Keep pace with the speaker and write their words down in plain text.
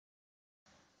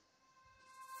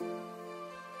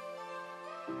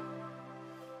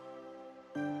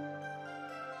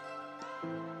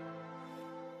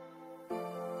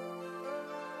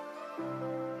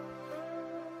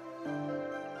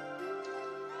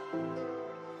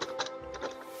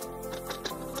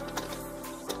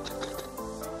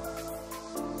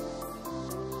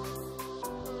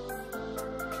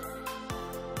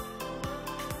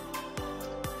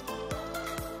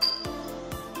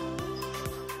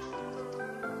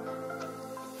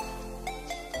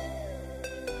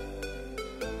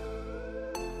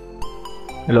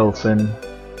Hello friend,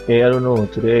 hey, I don't know,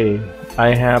 today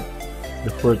I have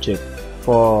the project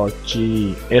for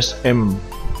GSM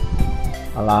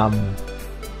alarm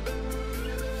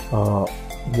uh,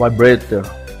 vibrator.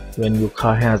 When your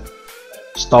car has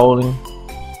stolen,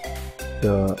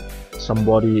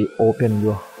 somebody open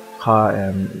your car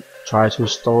and try to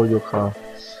steal your car.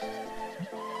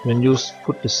 When you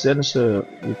put the sensor,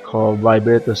 we call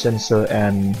vibrator sensor,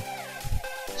 and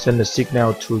send the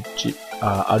signal to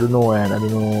Arduino, and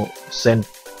Arduino send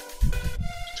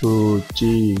to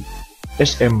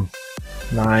GSM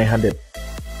 900,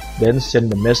 then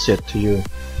send the message to you.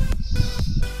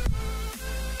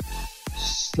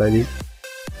 It's like this.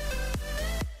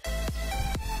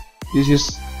 This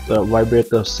is the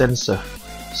vibrator sensor.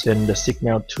 Send the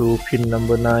signal to pin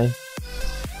number 9,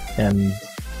 and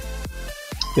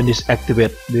when this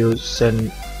activate, will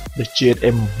send the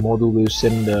GSM module will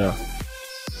send the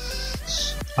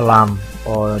alarm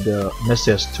or the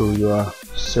message to your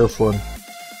cell phone.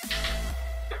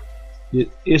 It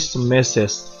is the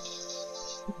message: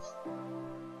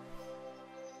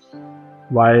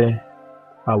 why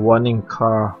a warning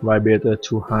car vibrator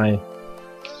too high.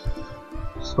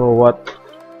 So what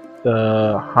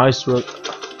how it work?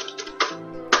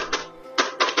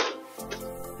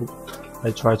 I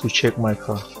try to check my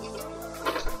car.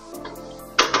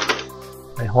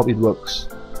 I hope it works.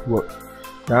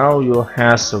 Now you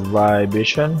has a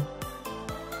vibration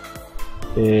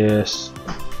is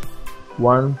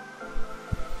 1.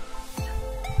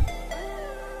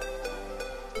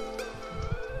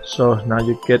 So now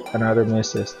you get another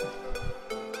message.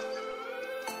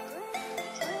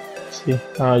 See,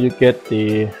 now you get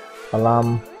the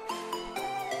alarm.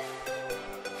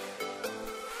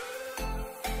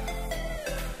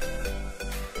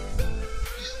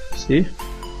 See?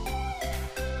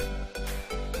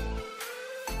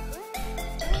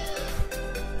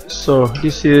 So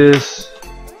this is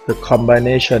the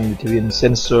combination between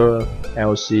sensor,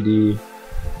 LCD,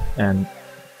 and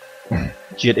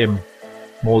GSM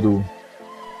module.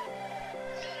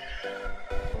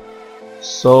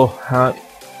 So how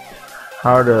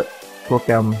the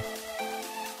program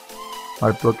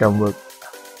work?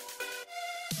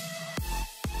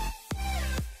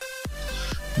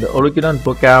 The original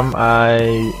program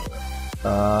I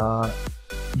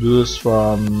use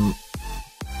from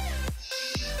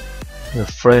a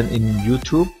friend in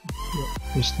YouTube.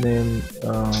 His name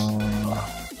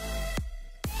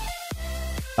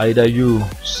Arduino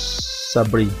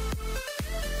Sabri,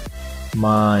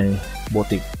 my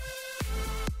boutique.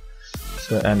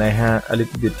 So, and I had a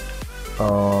little bit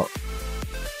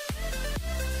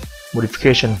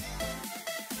modification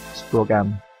this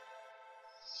program.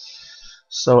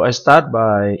 So I start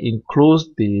by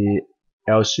include the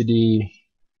LCD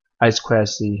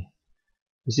I2C.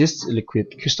 This is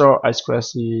liquid crystal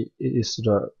I2C. It is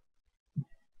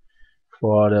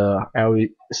for the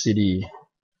LCD,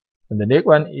 and the next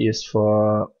one is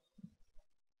for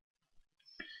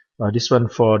this one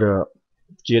for the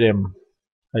GSM.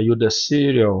 I use the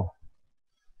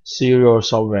serial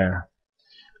software.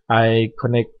 I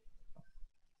connect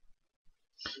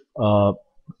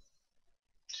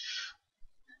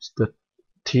the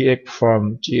TX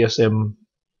from GSM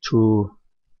to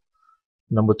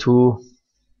number 2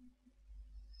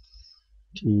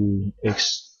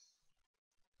 TX.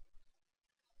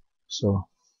 So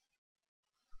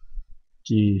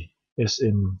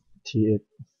GSM TX,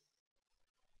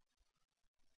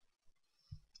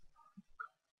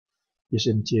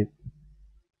 GSM TX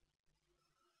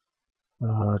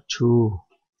 2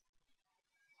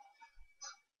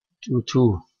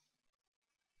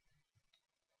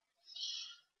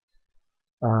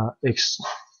 X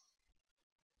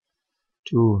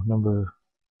to number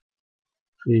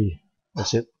 3.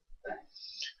 That's it.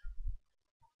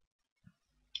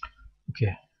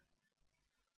 Okay.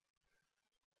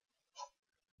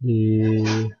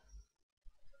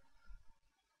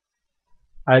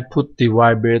 I put the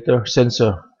vibrator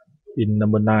sensor in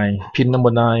number 9, pin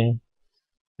number 9,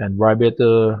 and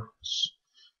vibrator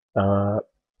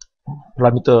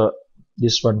parameter,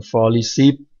 this one for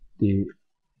receive the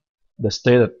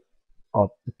state of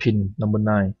the pin number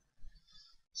 9.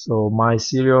 So my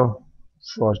serial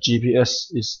for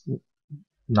GPS is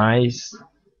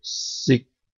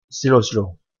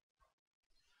 9600.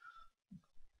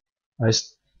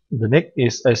 The next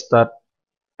is I start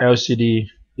LCD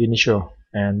initial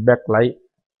and backlight.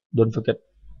 Don't forget.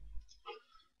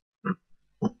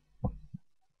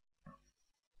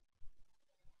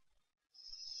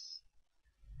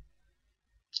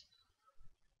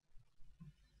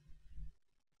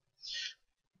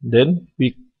 Then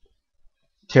we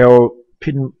tell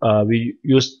pin we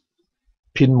use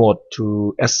pin mode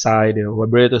to assign the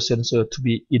vibrator sensor to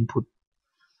be input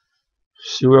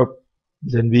 0.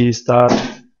 Then we start,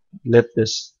 let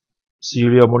this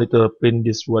serial monitor print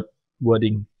this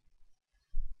wording,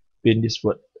 print this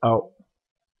word out.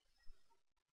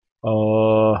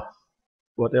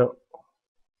 What else?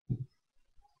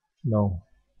 No,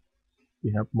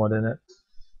 we have more than that.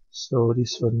 So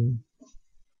this one,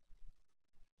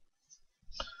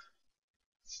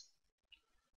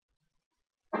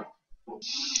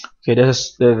 okay,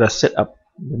 that's the setup.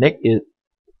 The next is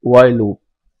while loop.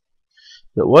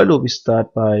 The while loop is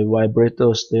start by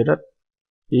vibrator stated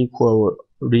equal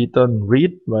return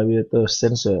read vibrator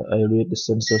sensor. I read the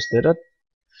sensor stated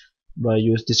by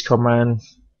use this command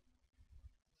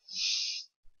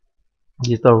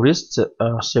digital read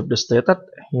save the status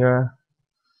here,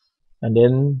 and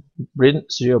then print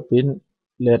serial pin,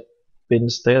 let pin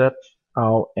status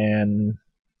out, and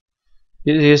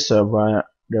this is the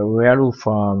value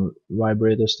from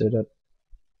vibrator status.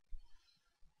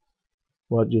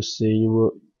 What you see,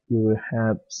 you will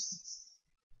have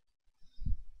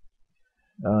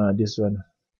this one.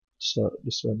 So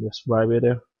this one is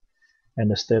vibrator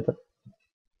and the status.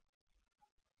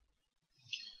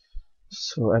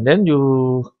 So and then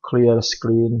you clear the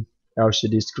screen,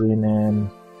 LCD screen, and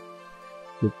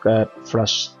look at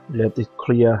flash, let it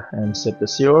clear and set the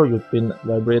 0. You pin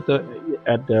vibrator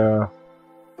at the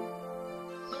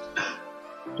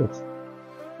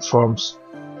forms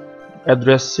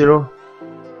address 0,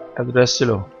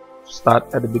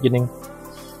 start at the beginning,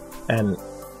 and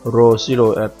row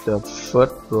 0 at the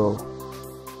first row,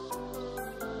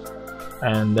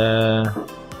 and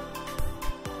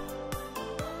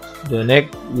the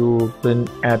next you print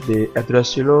at the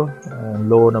address 0,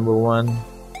 low number 1,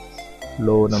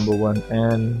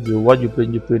 and what you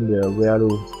print the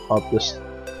value of the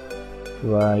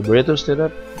vibrator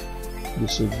status.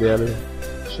 This is value,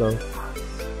 so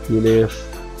you leave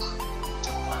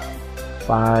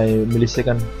 5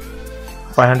 milliseconds,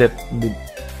 500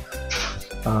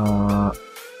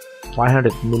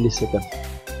 milliseconds.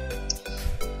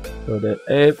 So that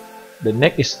if the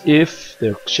next is if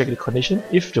the check the condition,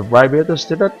 if the vibrator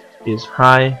status is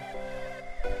high,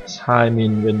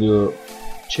 mean when you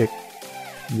check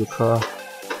your car,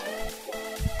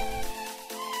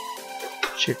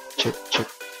 check,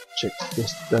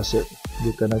 yes, that's it,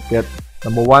 you're gonna get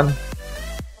number 1.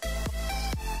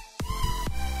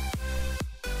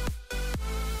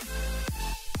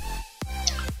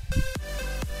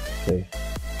 Okay,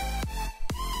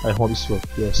 I hope this works.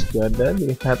 Yes, and then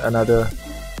we have another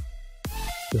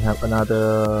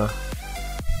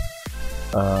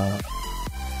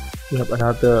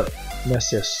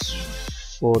message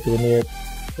for the net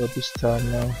for this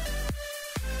time now.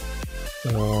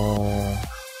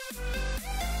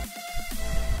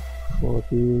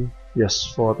 40, yes,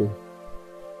 40,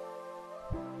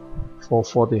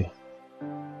 440.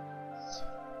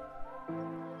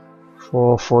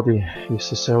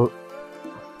 This is how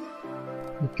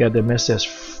you get the message.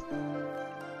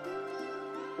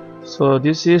 So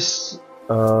this is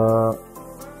AT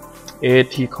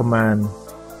command,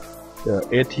 the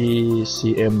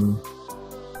ATCMGF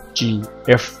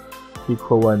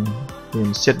equal 1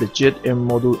 means set the GSM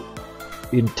module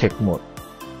in tech mode.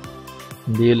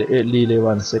 Delay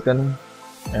 1 second,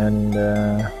 and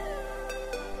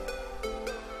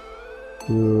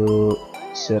you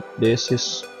set this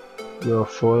is your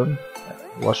phone,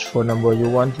 watch phone number you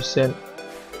want to send.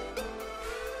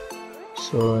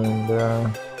 So and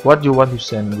what you want to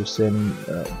send, you send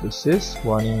this is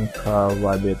warning car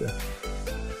vibrator.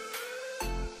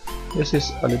 This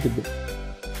is a little bit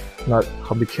not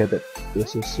complicated.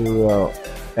 This is serial,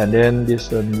 and then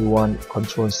this one you want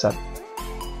control set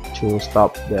to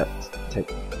stop that tech.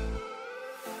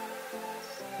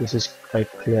 This is a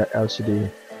clear LCD.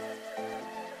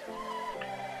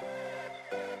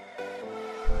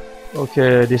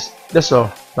 Okay, that's all,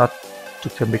 not too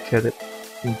complicated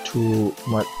into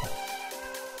much.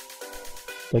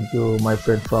 Thank you, my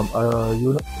friend from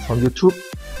YouTube.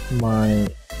 My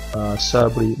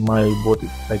Sabri, my body,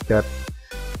 I got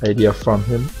idea from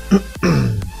him.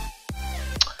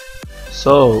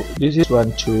 So this is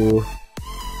one to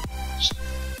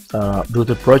do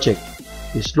the project.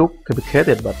 It looks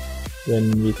complicated, but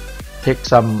when we take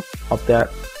some of that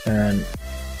and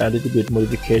a little bit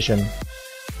modification,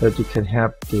 that you can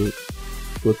have the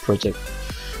good project.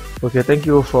 Okay, thank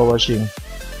you for watching.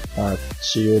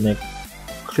 See you next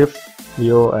clip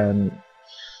video, and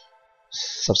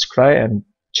subscribe and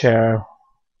share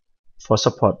for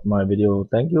support my video.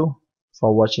 Thank you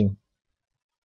for watching.